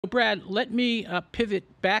Brad, let me pivot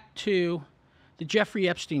back to the Jeffrey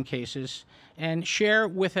Epstein cases and share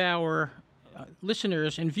with our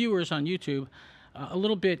listeners and viewers on YouTube a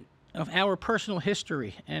little bit of our personal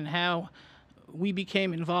history and how we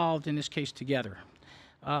became involved in this case together.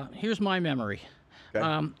 Here's my memory.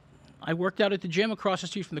 Okay. I worked out at the gym across the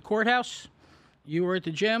street from the courthouse. You were at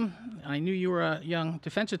the gym. I knew you were a young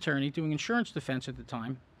defense attorney doing insurance defense at the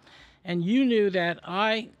time. And you knew that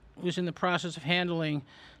I was in the process of handling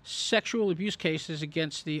sexual abuse cases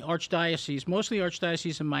against the archdiocese, mostly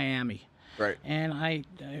archdiocese in Miami. Right. And I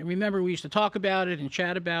remember we used to talk about it and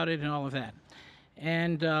chat about it and all of that.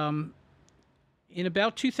 And in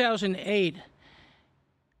about 2008,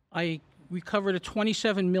 I recovered a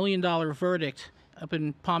 $27 million verdict up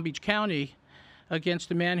in Palm Beach County against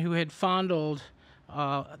a man who had fondled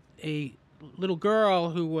a little girl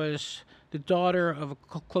who was the daughter of a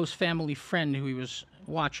close family friend who he was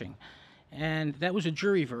watching. And that was a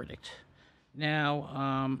jury verdict.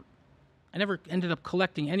 Now, I never ended up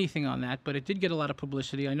collecting anything on that, but it did get a lot of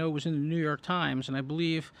publicity. I know it was in the New York Times, and I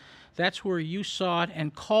believe that's where you saw it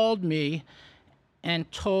and called me and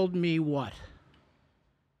told me what?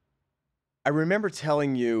 I remember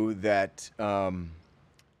telling you that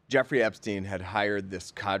Jeffrey Epstein had hired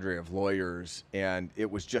this cadre of lawyers, and it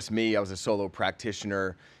was just me. I was a solo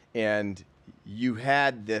practitioner, and you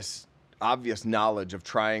had this obvious knowledge of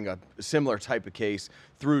trying a similar type of case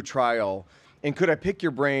through trial. And could I pick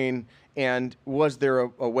your brain, and was there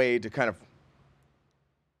a way to kind of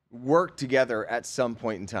work together at some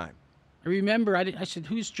point in time? I remember I said,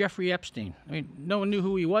 who's Jeffrey Epstein? I mean, no one knew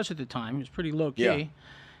who he was at the time. He was pretty low-key. Yeah.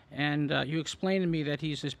 And you explained to me that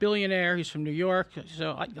he's this billionaire, he's from New York,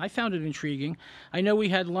 so I found it intriguing. I know we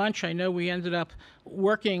had lunch. I know we ended up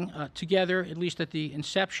working together, at least at the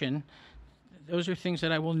inception. Those are things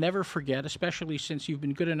that I will never forget, especially since you've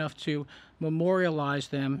been good enough to memorialize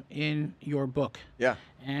them in your book. Yeah.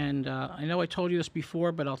 And I know I told you this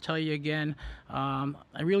before, but I'll tell you again. I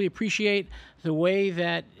really appreciate the way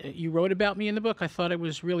that you wrote about me in the book. I thought it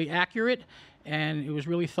was really accurate, and it was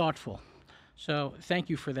really thoughtful. So thank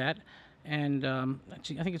you for that. And I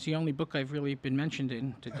think it's the only book I've really been mentioned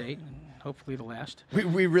in to date, and hopefully the last.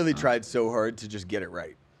 We really tried so hard to just get it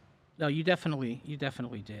right. No, you definitely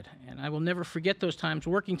did. And I will never forget those times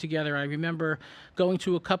working together. I remember going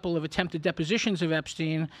to a couple of attempted depositions of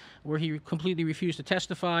Epstein where he completely refused to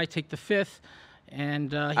testify, take the fifth,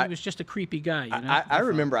 and he was just a creepy guy. You know? I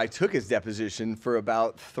remember I took his deposition for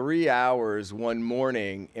about 3 hours one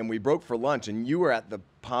morning, and we broke for lunch, and you were at the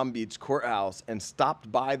Palm Beach courthouse and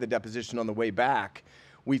stopped by the deposition on the way back.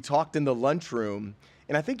 We talked in the lunchroom,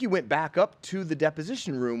 and I think you went back up to the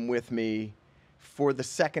deposition room with me for the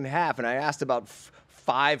second half, and I asked about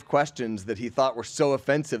 5 questions that he thought were so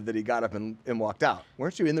offensive that he got up and walked out.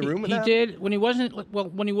 Weren't you in the room with that? He did. When he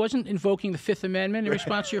wasn't invoking the Fifth Amendment in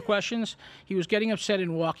response to your questions, he was getting upset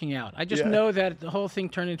and walking out. I just know that the whole thing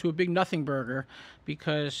turned into a big nothing burger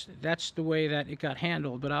because that's the way that it got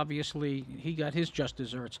handled. But obviously, he got his just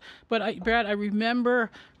desserts. But Brad, I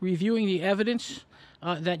remember reviewing the evidence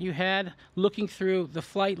that you had, looking through the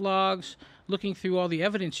flight logs, looking through all the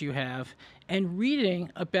evidence you have, and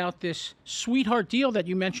reading about this sweetheart deal that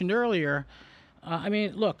you mentioned earlier. I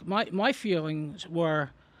mean, look, my feelings were,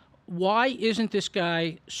 why isn't this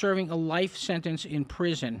guy serving a life sentence in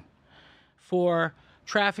prison for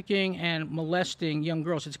trafficking and molesting young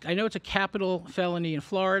girls? I know it's a capital felony in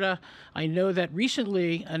Florida. I know that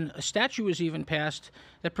recently a statute was even passed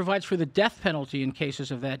that provides for the death penalty in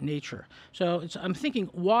cases of that nature. So I'm thinking,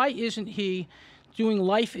 why isn't he doing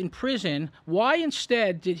life in prison? Why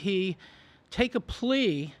instead did he take a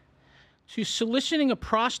plea to soliciting a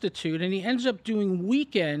prostitute, and he ends up doing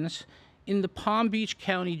weekends in the Palm Beach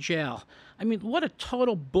County Jail? I mean, what a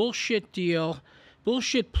total bullshit deal,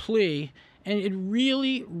 bullshit plea, and it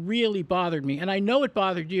really, really bothered me. And I know it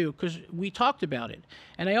bothered you because we talked about it.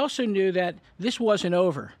 And I also knew that this wasn't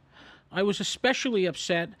over. I was especially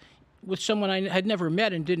upset with someone I had never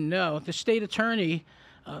met and didn't know, the state attorney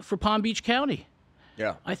for Palm Beach County.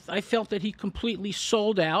 Yeah. I felt that he completely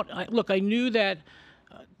sold out. Look, I knew that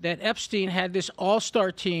Epstein had this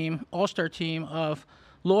all-star team of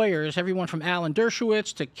lawyers, everyone from Alan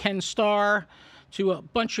Dershowitz to Ken Starr to a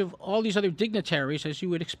bunch of all these other dignitaries, as you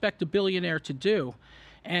would expect a billionaire to do.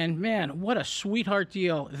 And man, what a sweetheart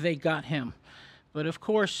deal they got him. But of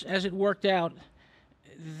course, as it worked out,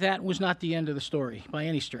 that was not the end of the story by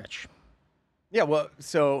any stretch. Yeah, well,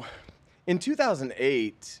 so in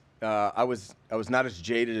 2008, I was not as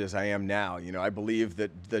jaded as I am now. You know, I believe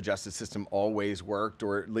that the justice system always worked,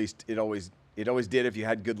 or at least it always did if you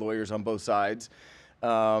had good lawyers on both sides,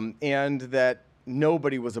 and that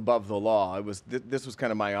nobody was above the law. It was this was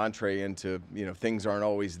kind of my entree into, things aren't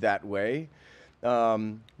always that way.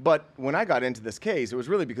 But when I got into this case, it was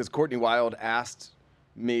really because Courtney Wild asked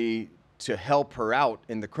me to help her out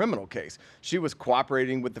in the criminal case. She was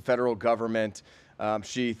cooperating with the federal government.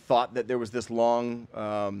 She thought that there was this long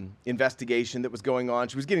investigation that was going on.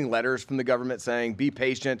 She was getting letters from the government saying, be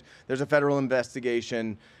patient, there's a federal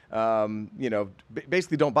investigation,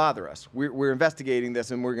 basically don't bother us. We're investigating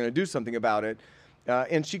this and we're going to do something about it.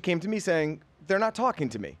 And she came to me saying, they're not talking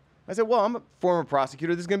to me. I said, well, I'm a former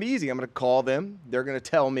prosecutor. This is going to be easy. I'm going to call them. They're going to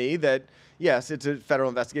tell me that, yes, it's a federal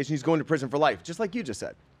investigation. He's going to prison for life, just like you just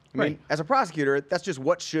said. I mean, as a prosecutor, that's just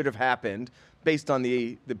what should have happened based on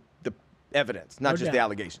the evidence, not just the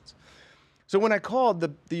allegations. So when I called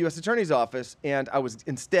the U.S. Attorney's Office and I was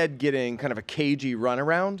instead getting kind of a cagey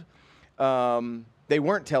runaround, they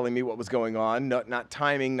weren't telling me what was going on, not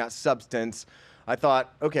timing, not substance. I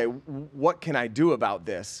thought, okay, what can I do about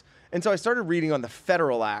this? And so I started reading on the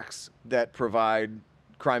federal acts that provide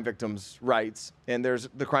crime victims' rights. And there's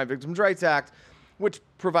the Crime Victims' Rights Act, which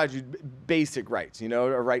provides you basic rights, a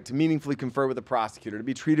right to meaningfully confer with a prosecutor, to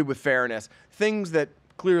be treated with fairness, things that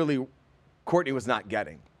clearly Courtney was not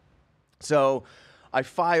getting. So I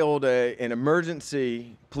filed an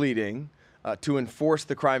emergency pleading to enforce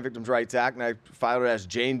the Crime Victims' Rights Act, and I filed it as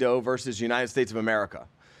Jane Doe versus United States of America,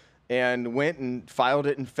 and went and filed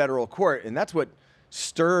it in federal court. And that's what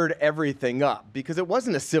stirred everything up, because it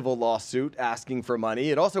wasn't a civil lawsuit asking for money.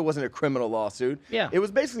 It also wasn't a criminal lawsuit. Yeah. It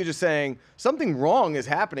was basically just saying something wrong is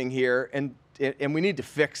happening here, and we need to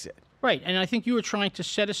fix it. Right, and I think you were trying to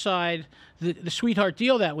set aside the sweetheart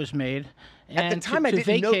deal that was made, and at the time, to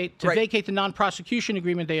vacate the non-prosecution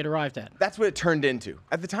agreement they had arrived at. That's what it turned into.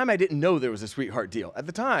 At the time, I didn't know there was a sweetheart deal. At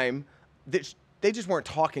the time, they just weren't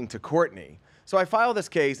talking to Courtney. So I filed this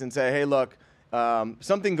case and say, hey, look,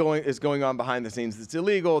 something is going on behind the scenes that's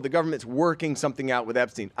illegal. The government's working something out with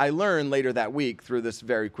Epstein. I learned later that week through this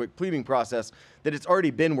very quick pleading process that it's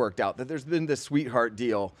already been worked out, that there's been this sweetheart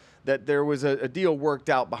deal, that there was a deal worked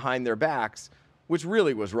out behind their backs, which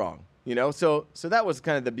really was wrong. So that was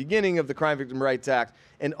kind of the beginning of the Crime Victims' Rights Act,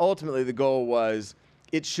 and ultimately the goal was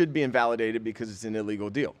it should be invalidated because it's an illegal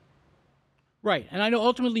deal. Right, and I know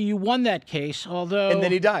ultimately you won that case, although... And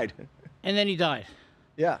then he died. And then he died.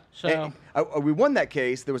 Yeah. So we won that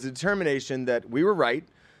case. There was a determination that we were right.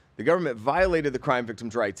 The government violated the Crime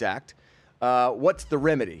Victims' Rights Act. What's the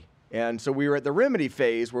remedy? And so we were at the remedy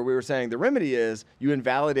phase where we were saying the remedy is you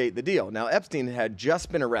invalidate the deal. Now, Epstein had just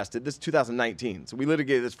been arrested. This is 2019. So we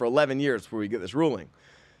litigated this for 11 years before we get this ruling.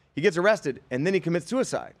 He gets arrested, and then he commits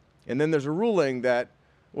suicide. And then there's a ruling that,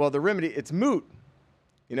 well, the remedy, it's moot.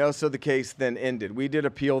 So the case then ended. We did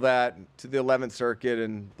appeal that to the 11th Circuit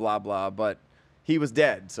and blah, blah, but he was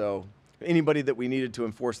dead. So anybody that we needed to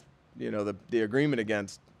enforce, the agreement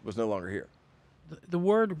against was no longer here. The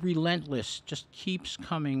word relentless just keeps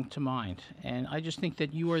coming to mind. And I just think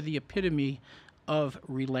that you are the epitome of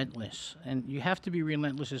relentless. And you have to be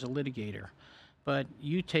relentless as a litigator. But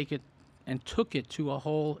you take it and took it to a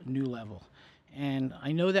whole new level. And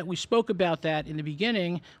I know that we spoke about that in the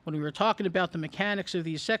beginning when we were talking about the mechanics of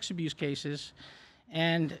these sex abuse cases.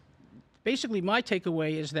 And basically my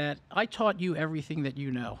takeaway is that I taught you everything that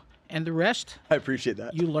you know. And the rest, I appreciate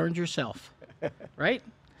that, you learned yourself, right?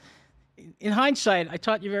 In hindsight, I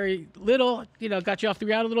taught you very little, got you off the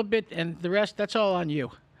ground a little bit, and the rest, that's all on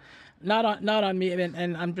you, not on me.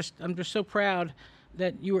 And I'm just so proud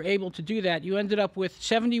that you were able to do that. You ended up with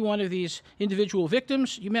 71 of these individual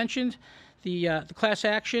victims. You mentioned the class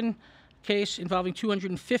action case involving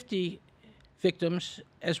 250 victims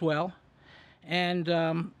as well, and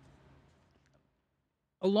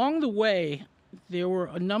along the way, there were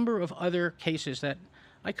a number of other cases that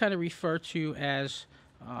I kind of refer to as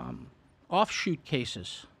offshoot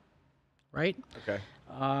cases, right? Okay.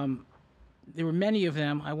 There were many of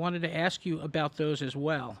them. I wanted to ask you about those as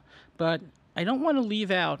well. But I don't want to leave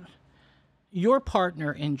out your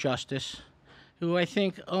partner in justice, who I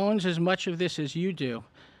think owns as much of this as you do,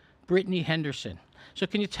 Brittany Henderson. So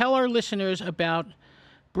can you tell our listeners about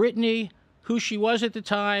Brittany, who she was at the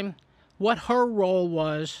time, what her role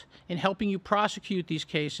was in helping you prosecute these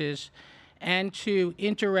cases, and to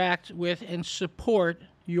interact with and support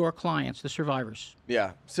your clients, the survivors?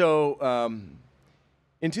 Yeah. So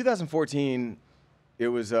in 2014, it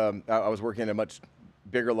was I was working at a much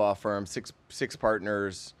bigger law firm, six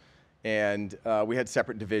partners, and we had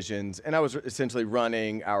separate divisions, and I was essentially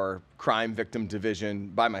running our crime victim division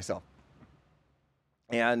by myself.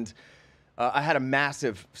 And I had a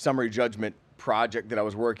massive summary judgment project that I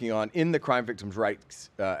was working on in the Crime Victims'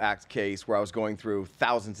 Rights Act case, where I was going through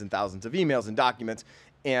thousands and thousands of emails and documents,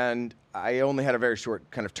 and I only had a very short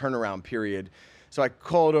kind of turnaround period. So I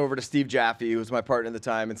called over to Steve Jaffe, who was my partner at the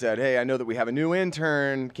time, and said, hey, I know that we have a new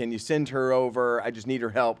intern. Can you send her over? I just need her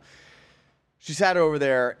help. She sat over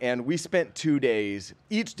there, and we spent 2 days.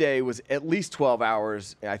 Each day was at least 12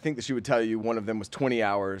 hours. I think that she would tell you one of them was 20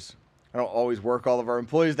 hours. I don't always work all of our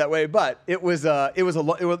employees that way, but they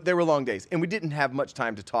were long days, and we didn't have much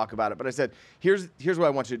time to talk about it. But I said, here's what I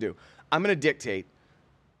want you to do. I'm going to dictate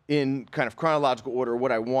in kind of chronological order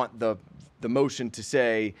what I want the motion to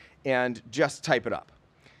say, and just type it up.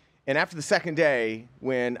 And after the second day,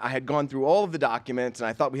 when I had gone through all of the documents and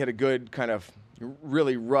I thought we had a good kind of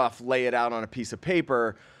really rough lay it out on a piece of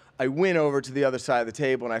paper, I went over to the other side of the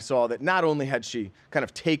table and I saw that not only had she kind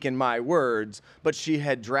of taken my words, but she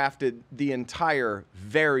had drafted the entire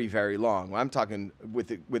very, very long, well, I'm talking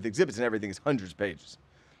with exhibits and everything, is hundreds of pages.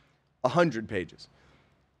 100 pages.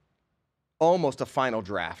 Almost a final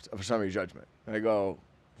draft of a summary judgment. And I go,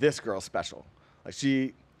 this girl's special. Like,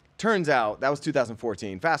 she turns out, that was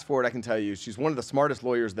 2014. Fast forward, I can tell you, she's one of the smartest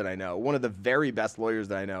lawyers that I know, one of the very best lawyers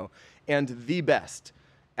that I know, and the best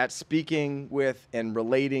at speaking with and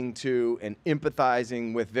relating to and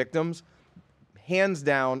empathizing with victims. Hands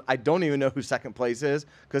down, I don't even know who second place is,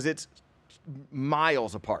 because it's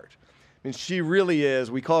miles apart. I mean, she really is,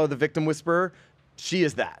 we call her the victim whisperer. She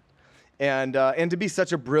is that. And to be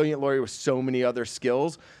such a brilliant lawyer with so many other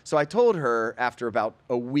skills. So I told her after about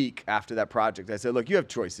a week after that project, I said, look, you have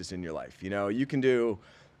choices in your life. You know, you can do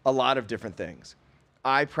a lot of different things.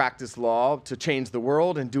 I practice law to change the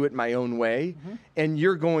world and do it my own way. Mm-hmm. And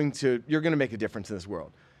you're going to make a difference in this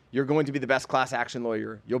world. You're going to be the best class action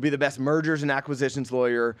lawyer. You'll be the best mergers and acquisitions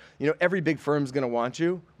lawyer. You know, every big firm's going to want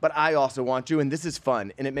you, but I also want you, and this is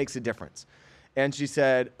fun, and it makes a difference. And she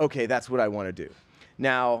said, okay, that's what I want to do.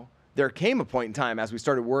 Now, there came a point in time as we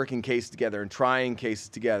started working cases together and trying cases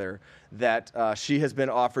together that she has been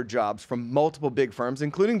offered jobs from multiple big firms,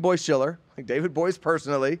 including Boyce Schiller, like David Boyce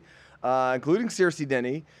personally, including Circe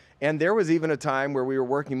Denny. And there was even a time where we were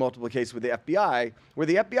working multiple cases with the FBI, where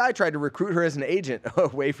the FBI tried to recruit her as an agent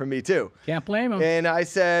away from me too. Can't blame them. And I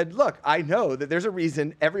said, look, I know that there's a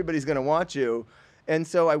reason everybody's going to want you. And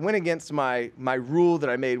so I went against my rule that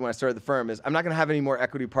I made when I started the firm, is I'm not going to have any more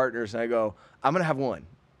equity partners. And I go, I'm going to have one.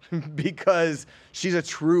 Because she's a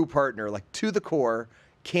true partner, like to the core,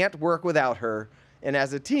 can't work without her. And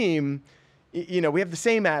as a team, you know, we have the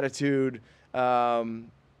same attitude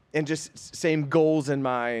and just same goals in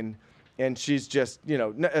mind. And she's just, you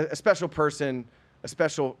know, a special person, a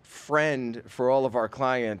special friend for all of our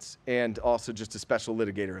clients, and also just a special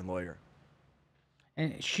litigator and lawyer.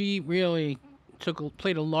 And she really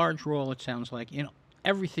played a large role, it sounds like, in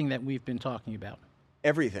everything that we've been talking about.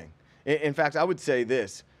 Everything. In fact, I would say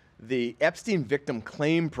this. The Epstein Victim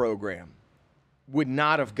Claim Program would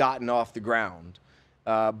not have gotten off the ground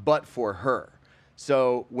but for her.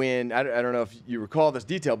 So when, I don't know if you recall this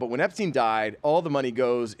detail, but when Epstein died, all the money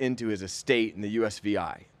goes into his estate in the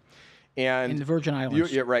USVI. And in the Virgin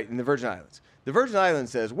Islands. Yeah, right, in the Virgin Islands. The Virgin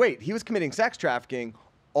Islands says, wait, he was committing sex trafficking.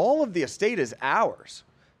 All of the estate is ours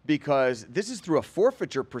because this is through a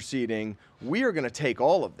forfeiture proceeding. We are going to take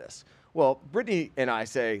all of this. Well, Brittany and I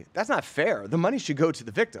say, that's not fair. The money should go to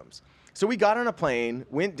the victims. So we got on a plane,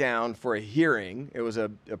 went down for a hearing. It was a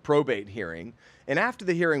probate hearing. And after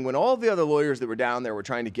the hearing, when all the other lawyers that were down there were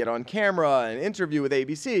trying to get on camera and interview with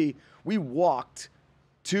ABC, we walked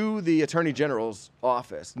to the Attorney General's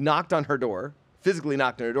office, knocked on her door, physically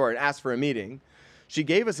knocked on her door, and asked for a meeting. She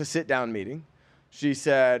gave us a sit-down meeting. She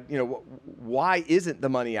said, you know, why isn't the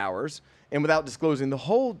money ours? And without disclosing the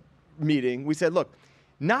whole meeting, we said, look,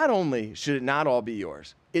 not only should it not all be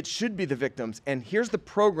yours, it should be the victims. And here's the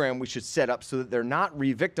program we should set up so that they're not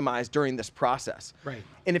re-victimized during this process. Right.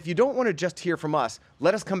 And if you don't want to just hear from us,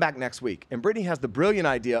 let us come back next week. And Brittany has the brilliant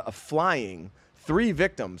idea of flying 3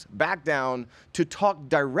 victims back down to talk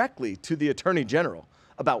directly to the Attorney General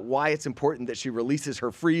about why it's important that she releases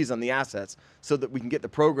her freeze on the assets so that we can get the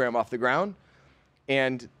program off the ground.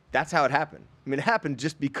 And that's how it happened. I mean, it happened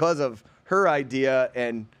just because of her idea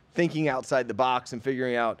and thinking outside the box and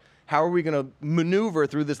figuring out how are we going to maneuver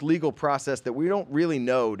through this legal process that we don't really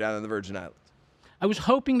know down in the Virgin Islands. I was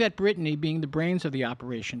hoping that Brittany, being the brains of the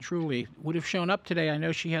operation, truly would have shown up today. I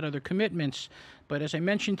know she had other commitments, but as I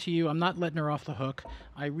mentioned to you, I'm not letting her off the hook.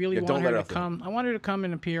 I really want her to come. I want her to come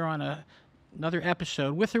and appear on another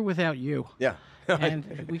episode, with or without you. Yeah.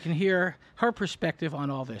 And we can hear her perspective on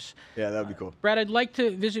all this. Yeah, that would be cool. Brad, I'd like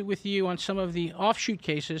to visit with you on some of the offshoot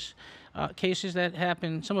cases, cases that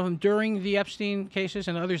happened, some of them during the Epstein cases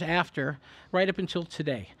and others after, right up until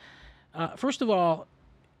today. First of all,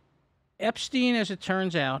 Epstein, as it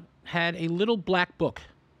turns out, had a little black book,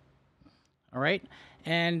 all right?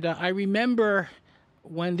 And I remember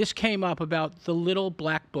when this came up about the little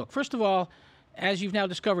black book. First of all, as you've now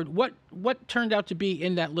discovered, what turned out to be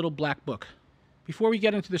in that little black book? Before we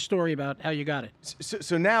get into the story about how you got it.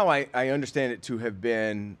 So now I understand it to have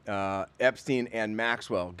been Epstein and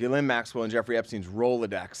Maxwell, Ghislaine Maxwell and Jeffrey Epstein's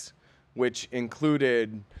Rolodex, which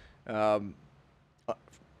included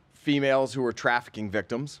females who were trafficking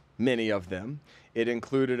victims, many of them. It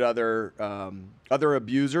included other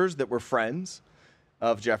abusers that were friends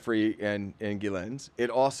of Jeffrey and Ghislaine's. It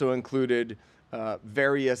also included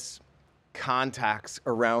various contacts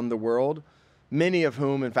around the world, many of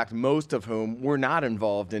whom, in fact, most of whom, were not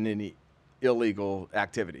involved in any illegal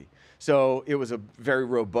activity. So it was a very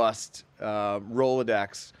robust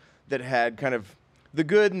Rolodex that had kind of the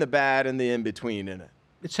good and the bad and the in-between in it.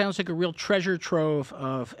 It sounds like a real treasure trove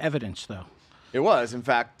of evidence, though. It was. In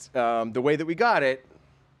fact, the way that we got it,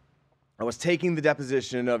 I was taking the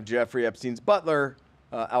deposition of Jeffrey Epstein's butler,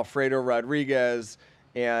 Alfredo Rodriguez,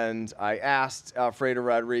 and I asked Alfredo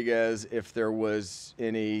Rodriguez if there was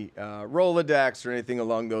any Rolodex or anything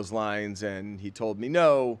along those lines, and he told me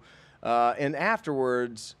no. And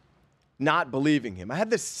afterwards, not believing him, I had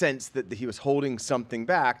this sense that he was holding something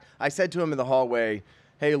back. I said to him in the hallway,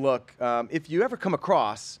 hey, look, if you ever come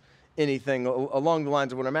across anything along the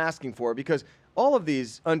lines of what I'm asking for, because all of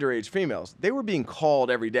these underage females, they were being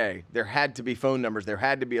called every day. There had to be phone numbers. There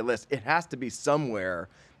had to be a list. It has to be somewhere.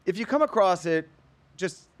 If you come across it,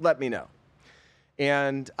 just let me know.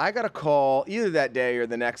 And I got a call either that day or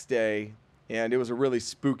the next day, and it was a really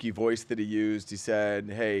spooky voice that he used. He said,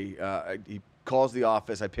 hey, he calls the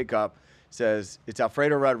office. I pick up, says, it's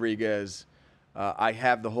Alfredo Rodriguez. I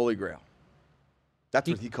have the Holy Grail. That's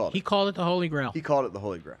what he called it. He called it the Holy Grail. He called it the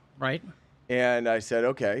Holy Grail. Right. And I said,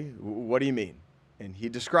 okay, what do you mean? And he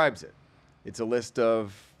describes it. It's a list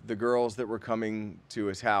of the girls that were coming to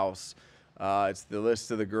his house. It's the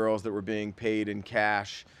list of the girls that were being paid in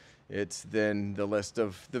cash. It's then the list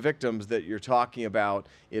of the victims that you're talking about.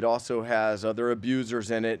 It also has other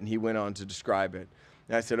abusers in it, and he went on to describe it.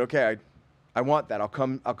 And I said, okay, I want that. I'll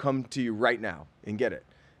come to you right now and get it.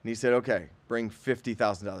 And he said, okay, bring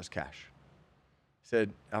 $50,000 cash. I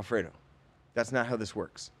said, Alfredo, that's not how this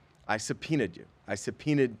works. I subpoenaed you. I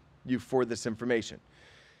subpoenaed you for this information.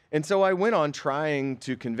 And so I went on trying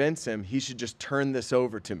to convince him he should just turn this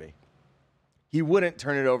over to me. He wouldn't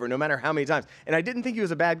turn it over no matter how many times. And I didn't think he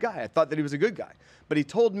was a bad guy. I thought that he was a good guy. But he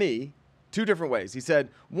told me two different ways. He said,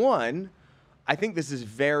 one, I think this is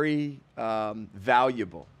very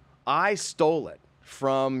valuable. I stole it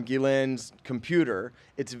from Ghislaine's computer.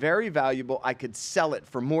 It's very valuable. I could sell it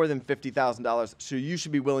for more than $50,000, so you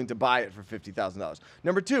should be willing to buy it for $50,000.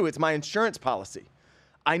 Number two, it's my insurance policy.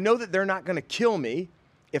 I know that they're not going to kill me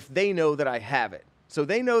if they know that I have it. So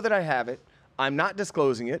they know that I have it. I'm not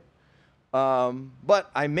disclosing it.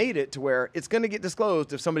 But I made it to where it's going to get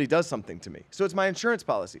disclosed if somebody does something to me. So it's my insurance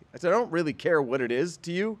policy. I said, I don't really care what it is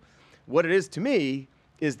to you. What it is to me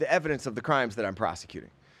is the evidence of the crimes that I'm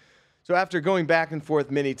prosecuting. So after going back and forth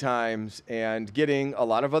many times and getting a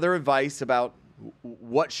lot of other advice about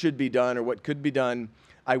what should be done or what could be done,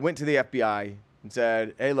 I went to the FBI and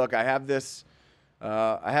said, hey, look, I have this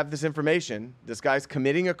information. This guy's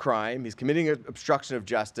committing a crime. He's committing an obstruction of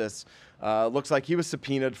justice. Looks like he was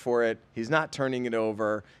subpoenaed for it. He's not turning it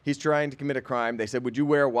over. He's trying to commit a crime. They said, would you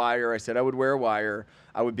wear a wire? I said, I would wear a wire.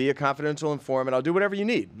 I would be a confidential informant. I'll do whatever you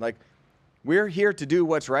need. Like, we're here to do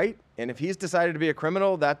what's right. And if he's decided to be a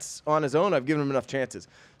criminal, that's on his own. I've given him enough chances.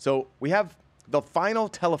 So we have the final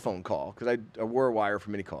telephone call, because I wore a wire for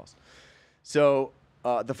many calls. So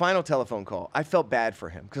the final telephone call, I felt bad for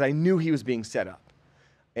him because I knew he was being set up.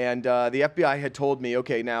 And the FBI had told me,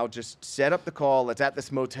 okay, now just set up the call. It's at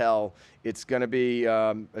this motel. It's going to be,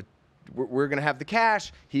 we're going to have the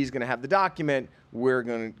cash. He's going to have the document. We're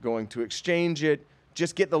going to exchange it.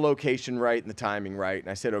 Just get the location right and the timing right. And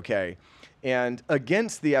I said, okay. And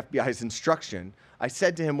against the FBI's instruction, I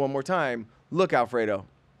said to him one more time, look, Alfredo,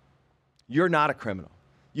 you're not a criminal.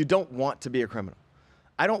 You don't want to be a criminal.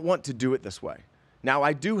 I don't want to do it this way. Now,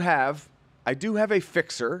 I do have a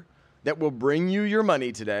fixer that will bring you your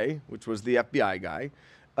money today, which was the FBI guy.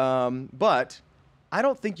 But I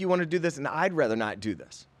don't think you want to do this, and I'd rather not do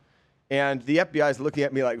this. And the FBI is looking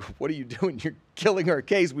at me like, what are you doing? You're killing our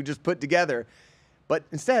case we just put together. But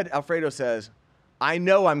instead, Alfredo says, I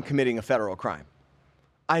know I'm committing a federal crime.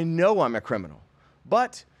 I know I'm a criminal.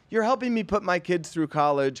 But you're helping me put my kids through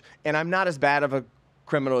college, and I'm not as bad of a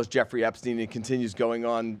criminal as Jeffrey Epstein. And he continues going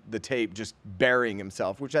on the tape, just burying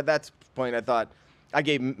himself, which at that point I thought, I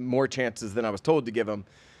gave him more chances than I was told to give him.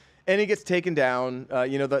 And he gets taken down.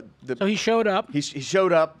 So he showed up. He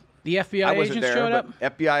showed up The FBI agent showed up?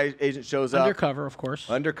 FBI agent shows up. Undercover, of course.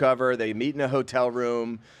 Undercover. They meet in a hotel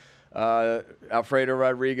room. Alfredo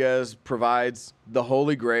Rodriguez provides the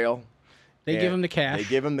Holy Grail. They give him the cash. They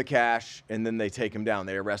give him the cash, and then they take him down.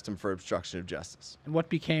 They arrest him for obstruction of justice. And what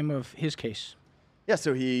became of his case? Yeah,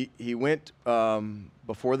 so he went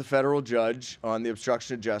before the federal judge on the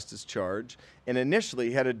obstruction of justice charge, and initially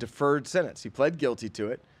he had a deferred sentence. He pled guilty to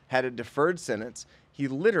it, had a deferred sentence. He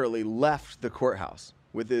literally left the courthouse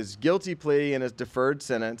with his guilty plea and his deferred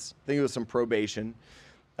sentence. I think it was some probation,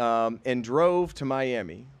 and drove to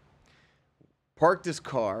Miami. Parked his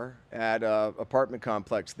car at an apartment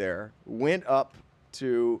complex there, went up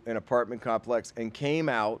to an apartment complex, and came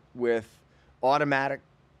out with automatic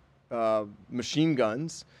machine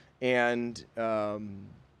guns and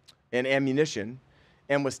ammunition,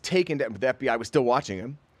 and was taken down. The FBI was still watching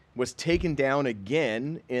him. Was taken down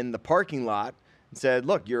again in the parking lot and said,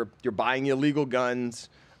 "Look, you're buying illegal guns."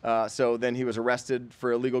 So then he was arrested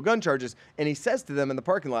for illegal gun charges, and he says to them in the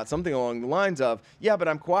parking lot something along the lines of, "Yeah, but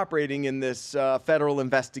I'm cooperating in this federal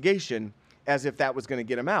investigation," as if that was going to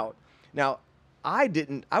get him out. Now, I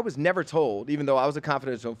was never told, even though I was a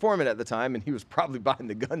confidential informant at the time, and he was probably buying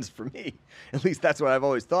the guns for me. At least that's what I've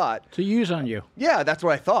always thought. To use on you. Yeah, that's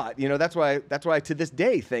what I thought. That's why I to this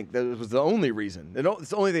day think that it was the only reason. It's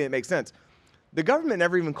the only thing that makes sense. The government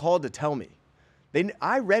never even called to tell me.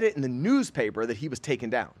 I read it in the newspaper that he was taken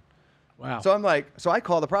down. Wow. So I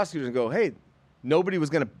call the prosecutor and go, "Hey, nobody was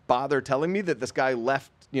going to bother telling me that this guy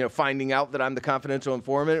left, finding out that I'm the confidential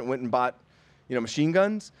informant and went and bought, machine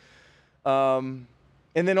guns." And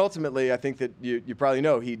then ultimately, I think that you probably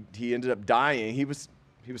know he ended up dying. He was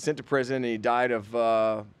sent to prison, and he died of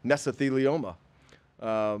mesothelioma.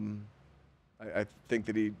 I think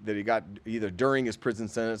that he got either during his prison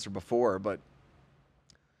sentence or before, but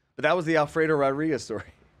that was the Alfredo Rodriguez story.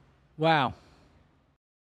 Wow.